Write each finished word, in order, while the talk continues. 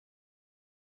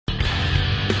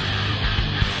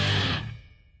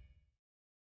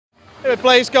Here with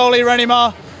Blaze goalie Renny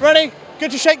Marr. Renny,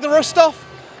 good to shake the rust off?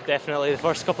 Definitely. The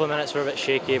first couple of minutes were a bit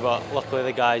shaky, but luckily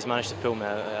the guys managed to pull me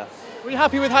out. Yeah. Were you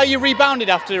happy with how you rebounded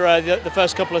after the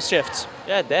first couple of shifts?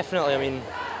 Yeah, definitely. I mean,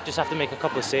 just have to make a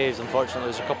couple of saves. Unfortunately, there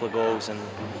was a couple of goals, and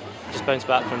just bounced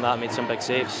back from that, made some big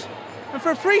saves. And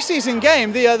for a pre-season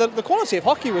game, the quality of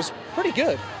hockey was pretty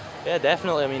good. Yeah,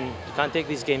 definitely. I mean, you can't take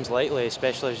these games lightly,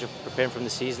 especially as you're preparing from the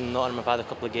season. Nottingham have had a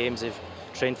couple of games. They've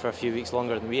trained for a few weeks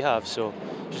longer than we have, so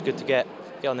just good to get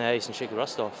on the ice and shake the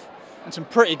rust off. And some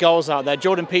pretty goals out there.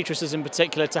 Jordan Petrus's in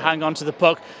particular to hang on to the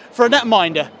puck. For a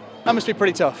netminder, that must be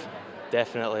pretty tough.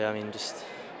 Definitely. I mejust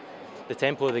the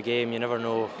tempo of the game, you never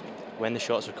know when the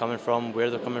shots are coming from, where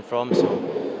they're coming from.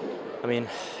 So, I mean,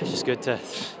 it's just good to...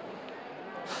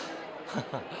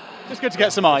 Just good to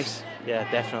get some ice. Yeah,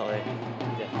 definitely.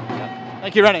 Yeah.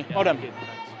 Thank you, Renny. Well done.